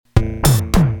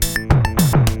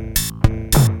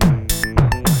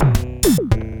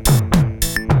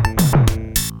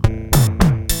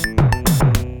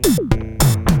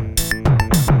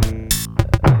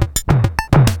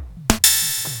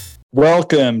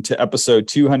Welcome to episode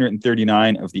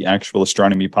 239 of the Actual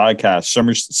Astronomy Podcast,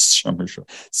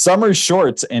 Summer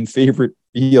Shorts and Favorite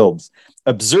Fields,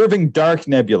 Observing Dark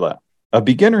Nebula, a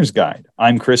beginner's guide.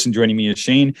 I'm Chris, and joining me is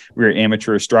Shane. We're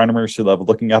amateur astronomers who love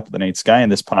looking up at the night sky,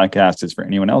 and this podcast is for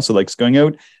anyone else who likes going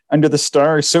out under the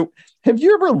stars. So have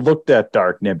you ever looked at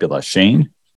dark nebula, Shane?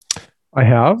 I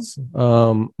have,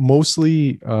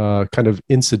 mostly kind of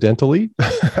incidentally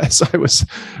as I was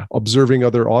observing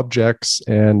other objects.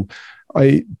 And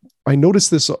I notice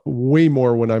this way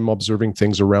more when I'm observing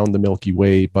things around the Milky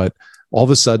Way, but all of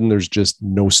a sudden there's just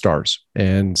no stars.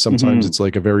 And sometimes it's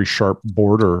like a very sharp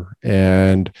border.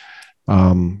 And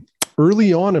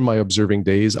early on in my observing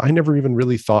days, I never even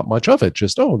really thought much of it.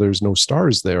 Just, oh, there's no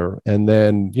stars there. And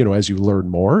then, as you learn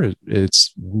more,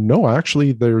 it's no,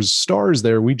 actually there's stars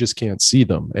there. We just can't see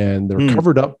them. And they're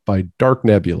covered up by dark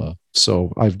nebula.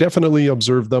 So I've definitely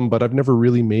observed them, but I've never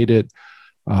really made it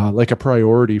like a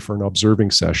priority for an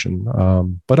observing session.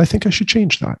 But I think I should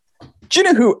change that. Do you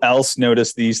know who else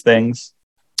noticed these things?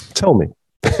 Tell me.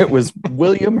 It was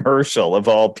William Herschel, of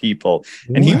all people.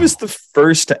 And he was the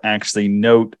first to actually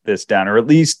note this down, or at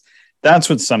least that's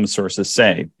what some sources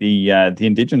say. The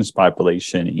indigenous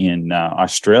population in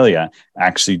Australia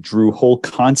actually drew whole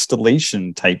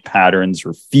constellation type patterns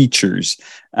or features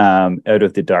out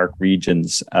of the dark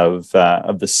regions of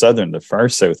the far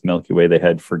south Milky Way. They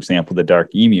had, for example, the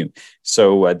dark emu.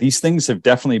 So these things have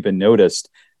definitely been noticed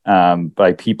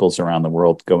by peoples around the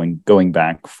world going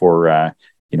back for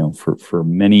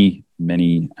many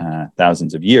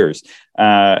thousands of years.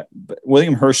 But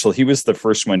William Herschel, he was the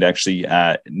first one to actually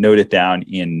note it down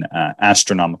in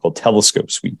astronomical telescope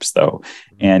sweeps, though.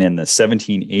 And in the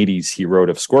 1780s, he wrote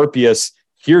of Scorpius,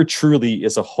 "Here truly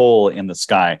is a hole in the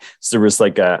sky." So there was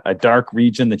like a dark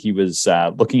region that he was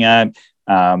looking at.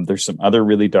 There's some other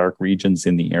really dark regions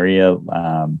in the area.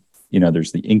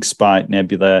 There's the Ink Spot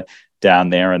Nebula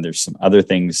down there, and there's some other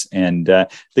things. And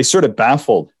they sort of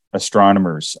baffled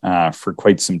astronomers for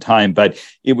quite some time, but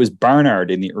it was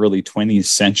Barnard in the early 20th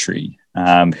century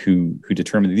who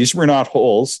determined that these were not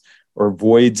holes or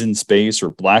voids in space or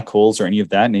black holes or any of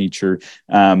that nature.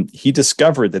 He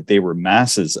discovered that they were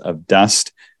masses of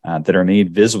dust that are made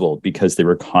visible because they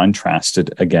were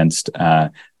contrasted against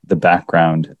the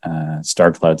background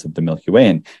star clouds of the Milky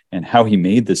Way. And how he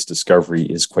made this discovery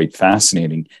is quite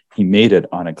fascinating. He made it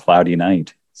on a cloudy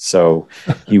night. So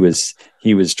he was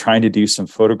trying to do some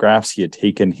photographs. He had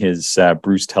taken his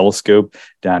Bruce telescope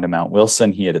down to Mount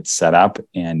Wilson. He had it set up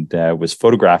and was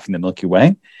photographing the Milky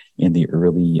Way in the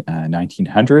early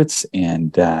 1900s.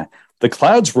 And the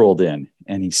clouds rolled in,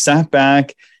 and he sat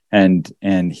back and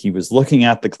he was looking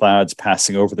at the clouds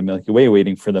passing over the Milky Way,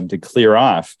 waiting for them to clear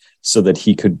off so that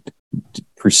he could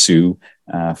pursue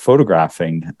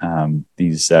photographing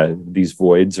these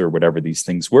voids or whatever these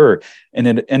things were. And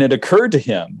it occurred to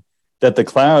him that the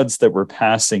clouds that were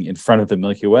passing in front of the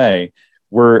Milky Way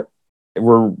were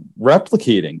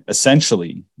replicating,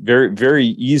 essentially, very, very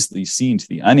easily seen to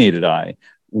the unaided eye,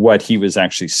 what he was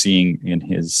actually seeing in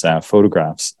his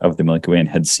photographs of the Milky Way and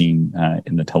had seen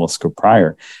in the telescope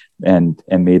prior, and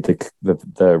made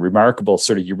the remarkable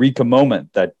sort of eureka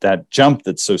moment, that jump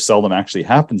that so seldom actually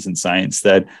happens in science,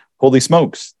 that holy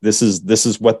smokes, this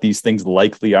is what these things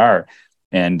likely are.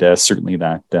 And certainly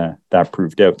that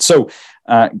proved out. So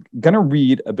going to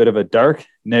read a bit of a dark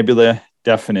nebula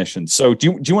definition. So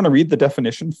do you want to read the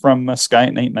definition from Sky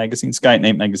at Night magazine? Sky at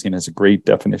Night magazine has a great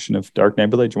definition of dark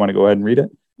nebula. Do you want to go ahead and read it?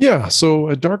 Yeah. So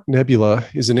a dark nebula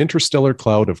is an interstellar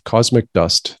cloud of cosmic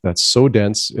dust that's so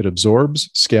dense it absorbs,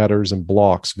 scatters, and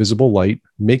blocks visible light,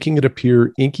 making it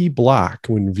appear inky black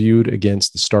when viewed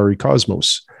against the starry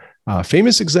cosmos.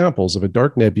 Famous examples of a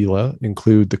dark nebula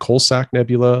include the Coalsack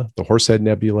Nebula, the Horsehead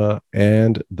Nebula,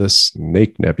 and the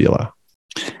Snake Nebula.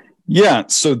 Yeah,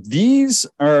 so these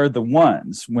are the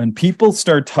ones when people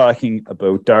start talking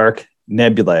about dark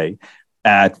nebulae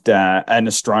at an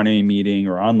astronomy meeting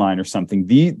or online or something.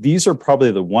 These are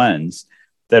probably the ones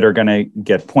that are going to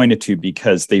get pointed to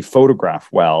because they photograph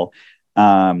well.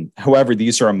 However,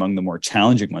 these are among the more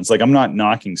challenging ones. Like, I'm not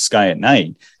knocking Sky at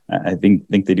Night. I think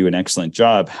they do an excellent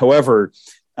job. However,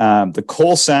 the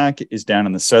Coalsack is down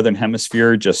in the southern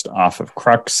hemisphere, just off of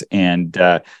Crux, and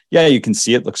you can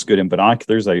see it. Looks good in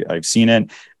binoculars. I've seen it.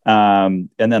 And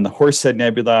then the Horsehead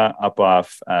Nebula up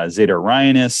off Zeta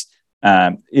Orionis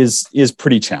is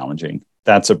pretty challenging.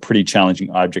 That's a pretty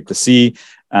challenging object to see.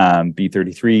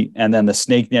 B33, and then the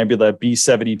Snake Nebula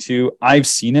B72. I've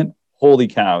seen it. Holy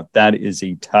cow, that is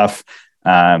a tough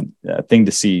thing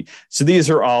to see. So these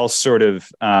are all sort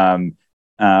of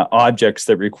objects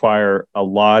that require a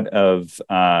lot of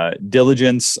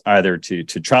diligence, either to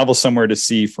travel somewhere to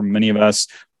see for many of us,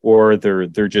 or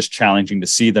they're just challenging to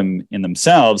see them in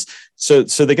themselves. So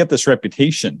they get this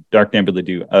reputation, dark nebulae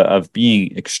do, of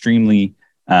being extremely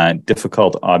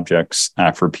difficult objects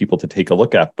for people to take a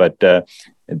look at. But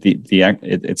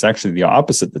it's actually the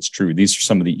opposite that's true. These are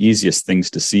some of the easiest things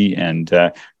to see and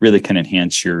really can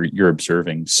enhance your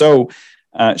observing. So,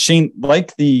 Shane,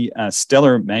 like the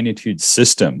stellar magnitude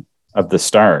system of the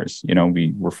stars,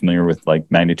 we're familiar with like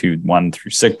magnitude 1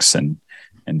 through 6 and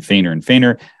fainter and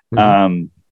fainter. Mm-hmm.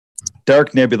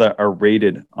 Dark nebula are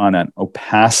rated on an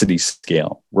opacity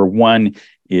scale, where 1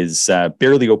 is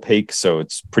barely opaque, so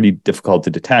it's pretty difficult to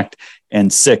detect,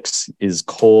 and 6 is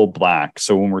coal black.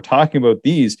 So when we're talking about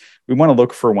these, we want to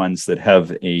look for ones that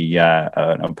have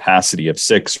an opacity of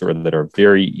 6, or that are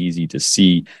very easy to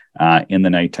see in the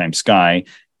nighttime sky.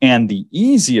 And the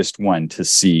easiest one to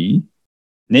see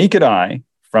naked eye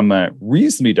from a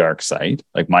reasonably dark site,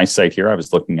 like my site here, I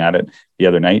was looking at it the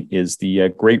other night, is the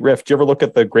Great Rift. Do you ever look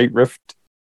at the Great Rift?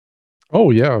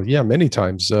 Oh yeah, many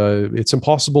times. It's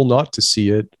impossible not to see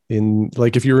it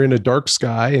if you're in a dark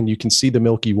sky and you can see the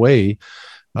Milky Way.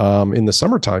 In the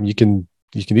summertime, you can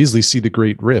easily see the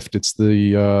Great Rift. It's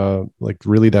the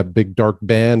really that big dark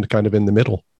band kind of in the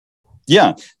middle.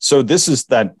 Yeah. So this is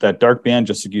that dark band,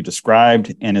 just like you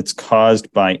described, and it's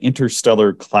caused by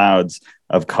interstellar clouds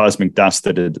of cosmic dust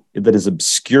that is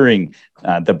obscuring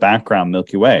the background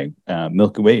Milky Way.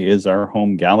 Milky Way is our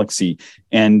home galaxy.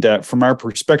 And from our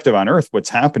perspective on Earth, what's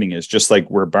happening is just like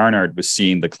where Barnard was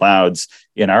seeing the clouds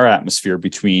in our atmosphere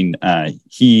between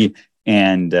he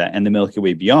and the Milky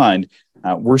Way beyond,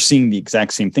 we're seeing the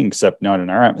exact same thing, except not in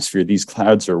our atmosphere. These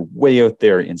clouds are way out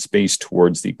there in space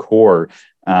towards the core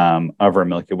of our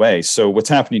Milky Way. So what's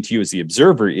happening to you as the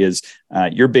observer is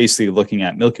you're basically looking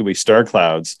at Milky Way star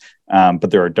clouds, but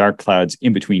there are dark clouds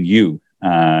in between you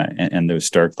and those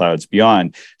star clouds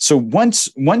beyond. So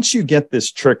once you get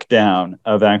this trick down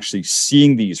of actually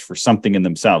seeing these for something in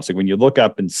themselves, like when you look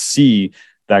up and see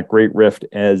that Great Rift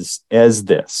as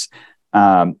this,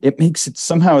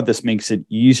 this makes it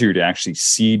easier to actually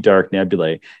see dark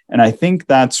nebulae. And I think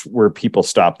that's where people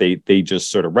stop. They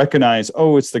just sort of recognize,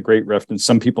 oh, it's the Great Rift. And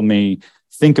some people may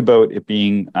think about it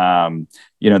being,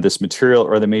 this material,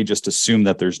 or they may just assume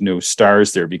that there's no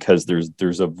stars there because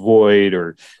there's a void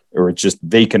or it's just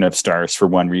vacant of stars for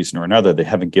one reason or another. They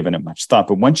haven't given it much thought.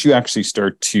 But once you actually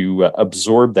start to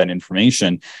absorb that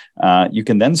information, you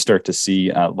can then start to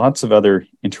see lots of other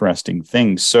interesting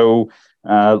things. So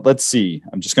let's see.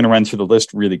 I'm just going to run through the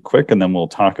list really quick, and then we'll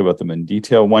talk about them in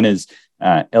detail. One is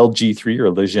LG3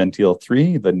 or Le Gentil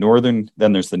 3.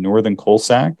 Then there's the Northern Coal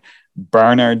Sack,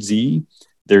 Barnard Z.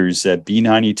 There's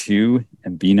B92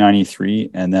 and B93,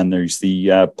 and then there's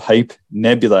the Pipe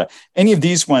Nebula. Any of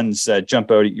these ones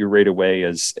jump out at you right away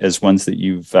as ones that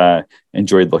you've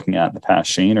enjoyed looking at in the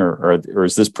past, Shane, or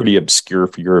is this pretty obscure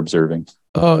for your observing?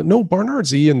 No, Barnard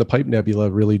Z and the Pipe Nebula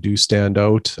really do stand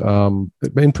out.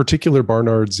 In particular,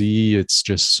 Barnard Z, it's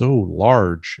just so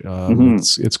large.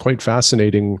 It's quite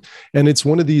fascinating. And it's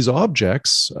one of these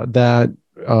objects that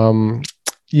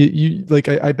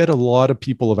I bet a lot of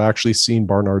people have actually seen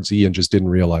Barnard Z and just didn't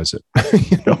realize it,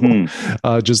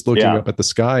 just looking up at the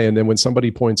sky. And then when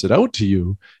somebody points it out to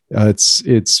you,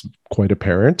 it's quite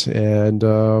apparent. And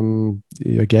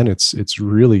again, it's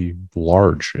really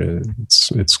large.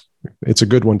 It's a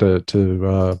good one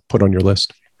to put on your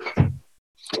list.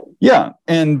 Yeah,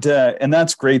 and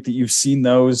that's great that you've seen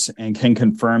those and can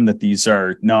confirm that these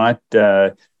are not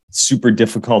super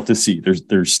difficult to see.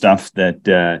 There's stuff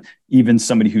that even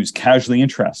somebody who's casually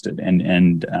interested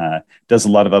and does a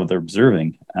lot of other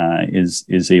observing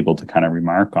is able to kind of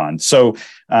remark on. So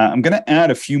I'm going to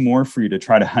add a few more for you to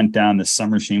try to hunt down this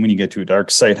summer, Shane, when you get to a dark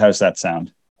site. How's that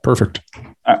sound? Perfect.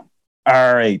 All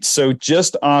right. So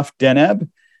just off Deneb.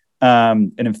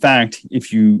 And in fact,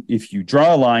 if you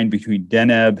draw a line between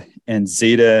Deneb and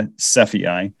Zeta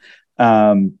Cephei,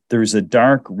 there's a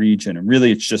dark region, and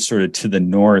really it's just sort of to the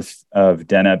north of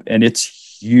Deneb, and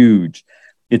it's huge.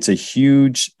 It's a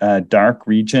huge dark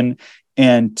region,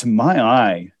 and to my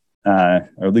eye, or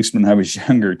at least when I was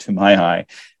younger, to my eye,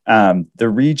 the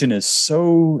region is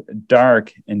so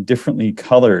dark and differently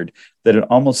colored that it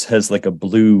almost has like a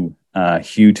blue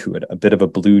hue to it, a bit of a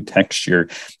blue texture.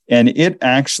 And it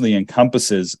actually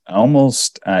encompasses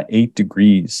almost 8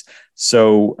 degrees.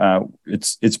 So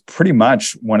it's pretty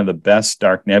much one of the best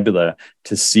dark nebula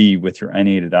to see with your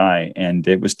unaided eye. And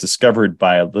it was discovered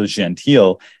by Le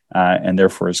Gentil, and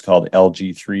therefore is called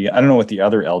LG3. I don't know what the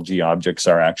other LG objects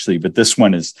are actually, but this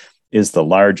one is the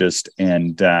largest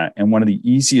and one of the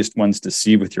easiest ones to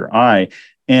see with your eye.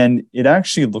 And it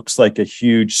actually looks like a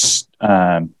huge,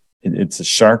 it's a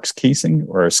shark's casing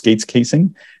or a skate's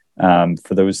casing.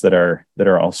 for those that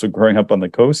are also growing up on the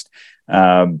coast.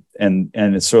 So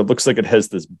it looks like it has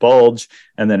this bulge,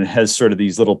 and then it has sort of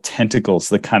these little tentacles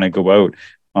that kind of go out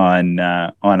on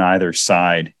either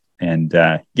side. And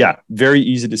very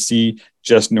easy to see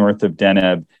just north of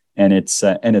Deneb. And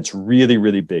it's really,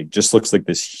 really big. Just looks like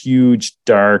this huge,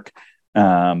 dark,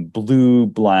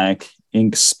 blue-black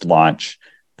ink splotch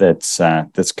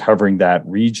that's covering that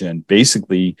region,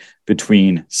 basically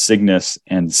between Cygnus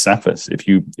and Cephus. If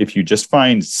you just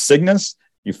find Cygnus,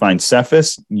 you find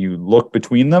Cephus, you look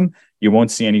between them, you won't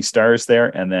see any stars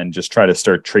there, and then just try to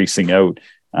start tracing out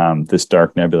this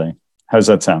dark nebulae. How does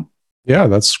that sound? Yeah,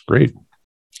 that's great.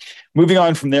 Moving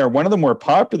on from there, one of the more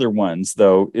popular ones,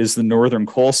 though, is the Northern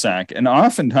Coal Sack. And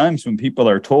oftentimes when people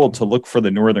are told to look for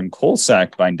the Northern Coal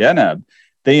Sack by Deneb,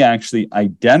 they actually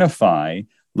identify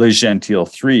Le Gentile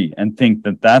 3 and think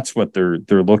that that's what they're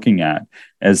looking at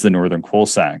as the Northern Coal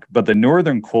Sack. But the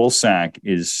Northern Coal Sack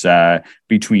is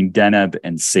between Deneb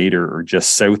and Sator, or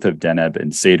just south of Deneb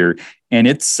and Sator. And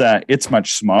it's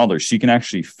much smaller. So you can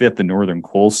actually fit the Northern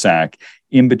Coal Sack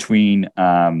in between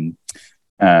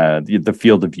the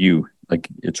field of view. Like,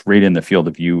 it's right in the field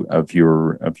of view of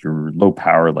your low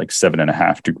power, like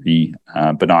 7.5 degree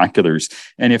binoculars.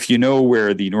 And if you know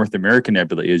where the North American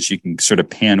Nebula is, you can sort of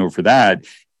pan over that,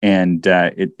 and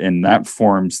that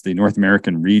forms the North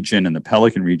American region, and the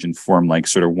Pelican region form like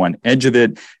sort of one edge of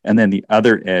it, and then the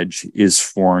other edge is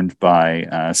formed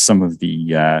by some of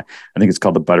the I think it's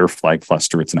called the butterfly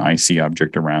cluster. It's an icy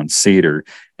object around Sator.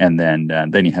 And then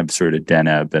you have sort of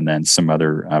Deneb, and then some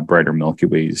other brighter Milky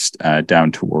Ways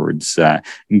down towards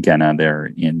Genna there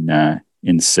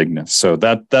in Cygnus. So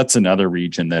that's another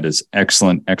region that is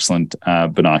excellent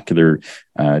binocular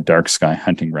dark sky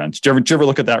hunting grounds. Did you ever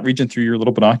look at that region through your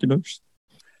little binoculars?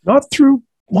 Not through,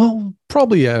 well,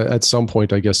 probably at some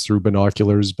point, I guess, through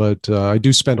binoculars, but I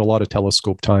do spend a lot of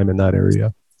telescope time in that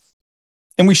area.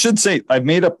 And we should say, I've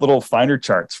made up little finder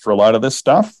charts for a lot of this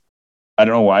stuff. I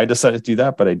don't know why I decided to do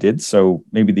that, but I did. So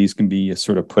maybe these can be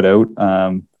sort of put out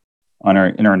in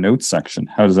our notes section.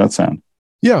 How does that sound?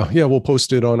 Yeah, we'll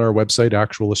post it on our website,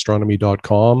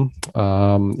 actualastronomy.com.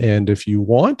 And if you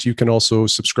want, you can also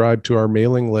subscribe to our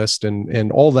mailing list.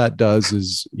 And all that does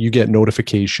is you get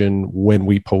notification when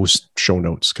we post show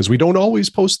notes, because we don't always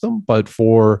post them. But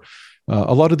for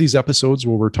a lot of these episodes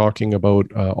where we're talking about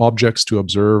objects to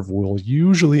observe, we'll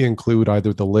usually include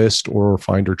either the list or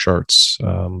finder charts.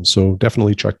 So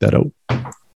definitely check that out.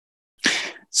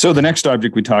 So the next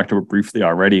object we talked about briefly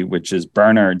already, which is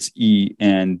Barnard's E,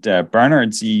 and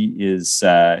Barnard's E is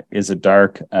a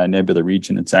dark nebula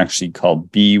region. It's actually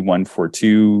called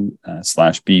B142 /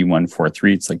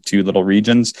 B143. It's like two little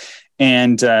regions,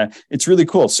 and it's really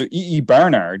cool. So E.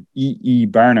 Barnard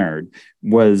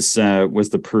was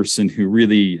the person who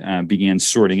really began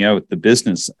sorting out the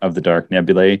business of the dark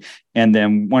nebulae, and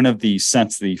then one of the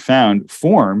sets that he found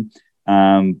form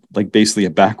like basically a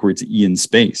backwards E in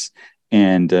space.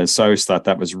 And so I always thought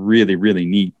that was really, really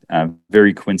neat,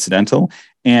 very coincidental.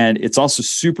 And it's also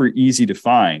super easy to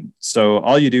find. So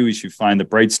all you do is you find the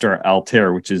bright star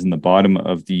Altair, which is in the bottom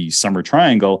of the summer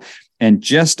triangle, and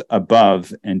just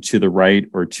above and to the right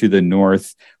or to the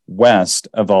northwest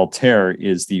of Altair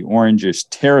is the orangish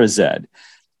Terra Z.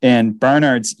 And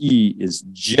Barnard's E is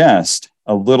just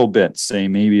a little bit, say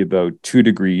maybe about 2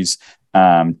 degrees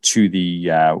to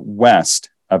the west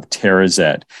of Terra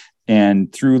Z.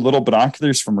 And through little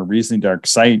binoculars from a reasonably dark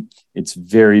site, it's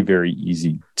very, very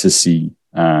easy to see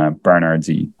Barnard's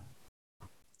E.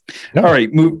 Yeah. All right.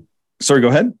 Sorry, go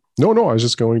ahead. No, I was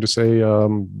just going to say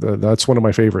that's one of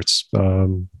my favorites.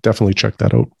 Definitely check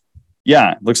that out.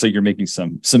 Yeah, it looks like you're making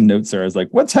some notes there. I was like,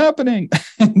 what's happening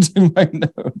to my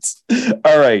notes?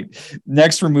 All right.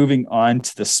 Next, we're moving on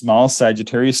to the small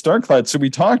Sagittarius star cloud. So we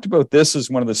talked about this as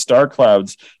one of the star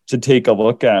clouds to take a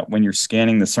look at when you're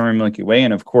scanning the summer Milky Way.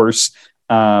 And of course,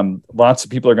 lots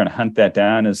of people are going to hunt that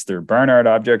down as their Barnard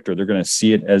object, or they're going to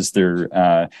see it as their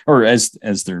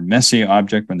as their Messier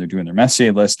object when they're doing their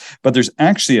Messier list. But there's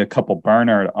actually a couple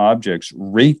Barnard objects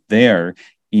right there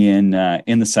in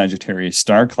the Sagittarius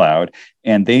star cloud,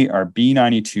 and they are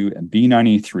B92 and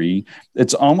B93.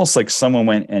 It's almost like someone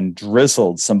went and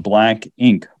drizzled some black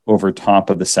ink over top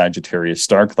of the Sagittarius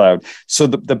star cloud. So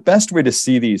the best way to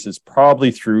see these is probably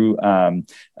through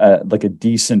like a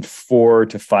decent 4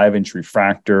 to 5 inch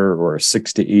refractor, or a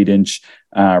 6 to 8 inch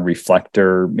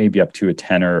reflector, maybe up to a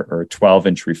 10 or 12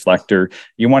 inch reflector.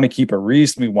 You want to keep a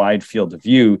reasonably wide field of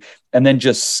view, and then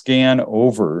just scan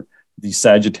over the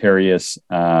Sagittarius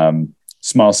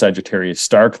small Sagittarius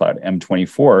star cloud,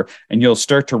 M24, and you'll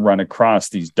start to run across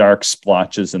these dark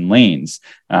splotches and lanes.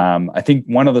 I think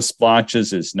one of the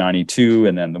splotches is 92,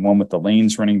 and then the one with the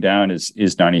lanes running down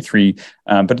is 93.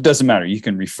 But it doesn't matter. You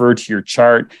can refer to your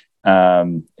chart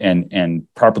and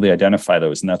properly identify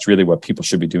those, and that's really what people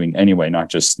should be doing anyway, not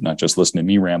just listen to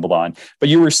me ramble on. But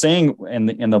you were saying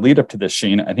in the lead up to this,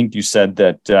 Shane, I think you said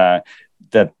that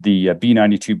that the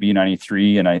B92,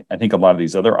 B93, and I think a lot of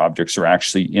these other objects are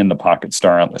actually in the Pocket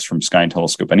Star Atlas from Sky and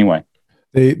Telescope anyway.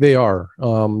 They are.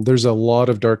 There's a lot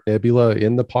of dark nebula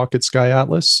in the Pocket Sky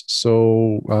Atlas,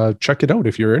 so check it out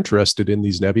if you're interested in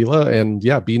these nebula. And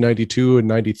yeah, B92 and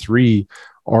 93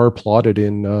 are plotted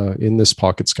in this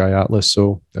Pocket Sky Atlas.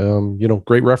 So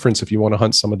great reference if you want to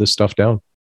hunt some of this stuff down.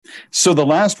 So the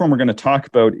last one we're going to talk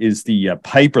about is the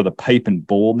Pipe or the Pipe and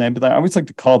Bowl Nebula. I always like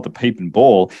to call it the Pipe and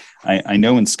Bowl. I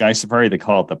know in Sky Safari they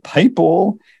call it the Pipe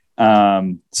Bowl.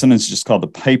 Sometimes it's just called the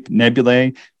Pipe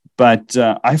Nebulae. But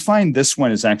I find this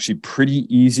one is actually pretty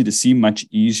easy to see, much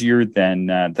easier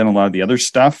than a lot of the other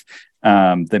stuff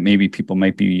that maybe people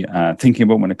might be thinking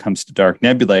about when it comes to dark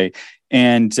nebulae.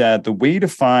 And the way to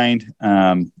find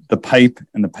the pipe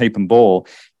and the pipe and bowl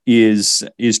is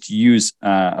to use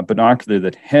a binocular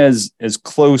that has as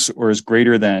close or as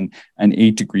greater than an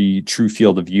 8-degree true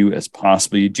field of view as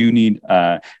possible. You do need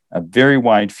a very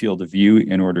wide field of view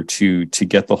in order to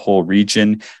get the whole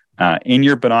region in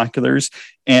your binoculars.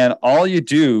 And all you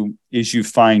do is you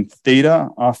find Theta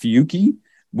Ophiuchi,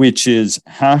 which is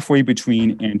halfway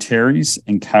between Antares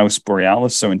and Caus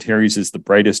Borealis. So Antares is the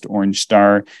brightest orange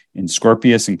star in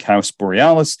Scorpius, and Caus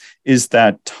Borealis is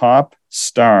that top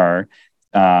star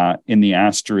in the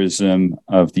asterism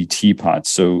of the teapot.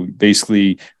 So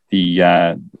basically,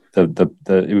 it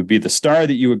would be the star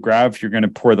that you would grab if you're going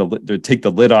to take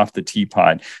the lid off the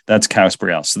teapot. That's Caus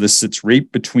Borealis. So this sits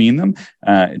right between them.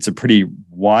 It's a pretty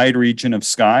wide region of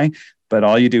sky, but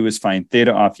all you do is find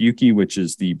Theta Ophiuchi, which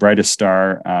is the brightest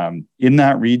star in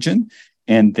that region,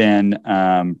 and then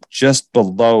just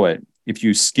below it, if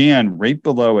you scan right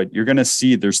below it, you're going to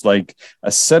see there's like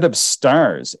a set of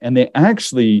stars, and they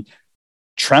actually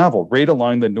travel right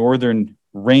along the northern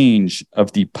range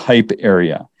of the Pipe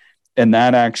area. And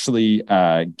that actually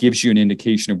gives you an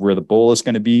indication of where the bowl is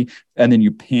going to be. And then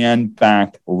you pan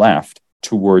back left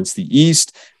towards the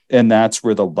east, and that's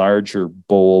where the larger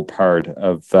bowl part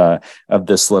of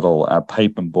this little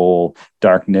pipe and bowl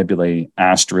dark nebulae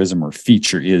asterism or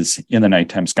feature is in the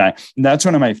nighttime sky. And that's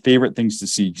one of my favorite things to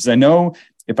see, because I know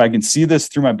if I can see this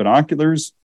through my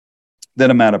binoculars, then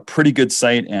I'm at a pretty good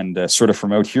site. And sort of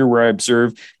from out here where I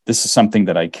observe, this is something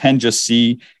that I can just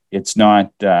see. It's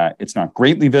not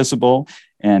greatly visible,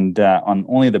 and on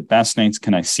only the best nights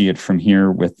can I see it from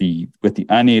here with the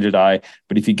unaided eye.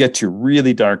 But if you get to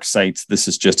really dark sites, this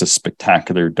is just a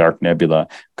spectacular dark nebula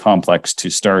complex to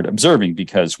start observing,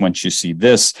 because once you see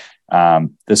this,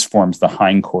 this forms the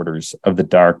hindquarters of the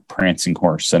dark prancing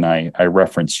horse. And I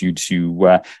reference you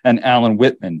to an Alan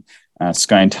Whitman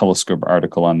Sky and Telescope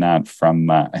article on that from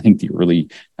I think the early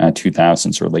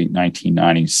 2000s or late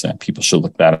 1990s. People should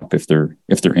look that up if they're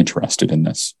interested in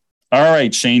this. All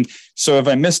right, Shane. So have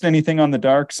I missed anything on the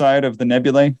dark side of the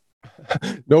nebulae?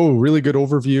 No, really good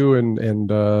overview,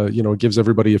 and gives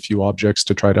everybody a few objects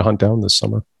to try to hunt down this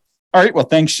summer. All right. Well,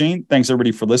 thanks, Shane. Thanks,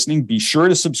 everybody, for listening. Be sure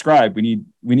to subscribe. We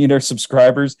need our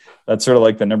subscribers. That's sort of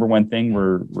like the number one thing.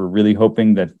 We're really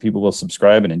hoping that people will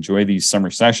subscribe and enjoy these summer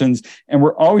sessions. And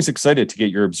we're always excited to get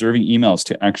your observing emails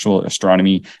to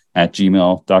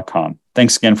actualastronomy@gmail.com.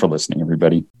 Thanks again for listening,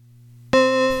 everybody.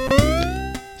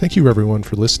 Thank you, everyone,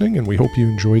 for listening, and we hope you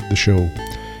enjoyed the show.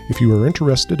 If you are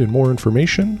interested in more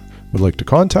information, would like to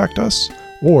contact us,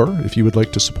 or if you would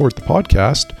like to support the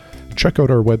podcast, check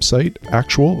out our website,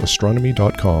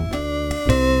 actualastronomy.com.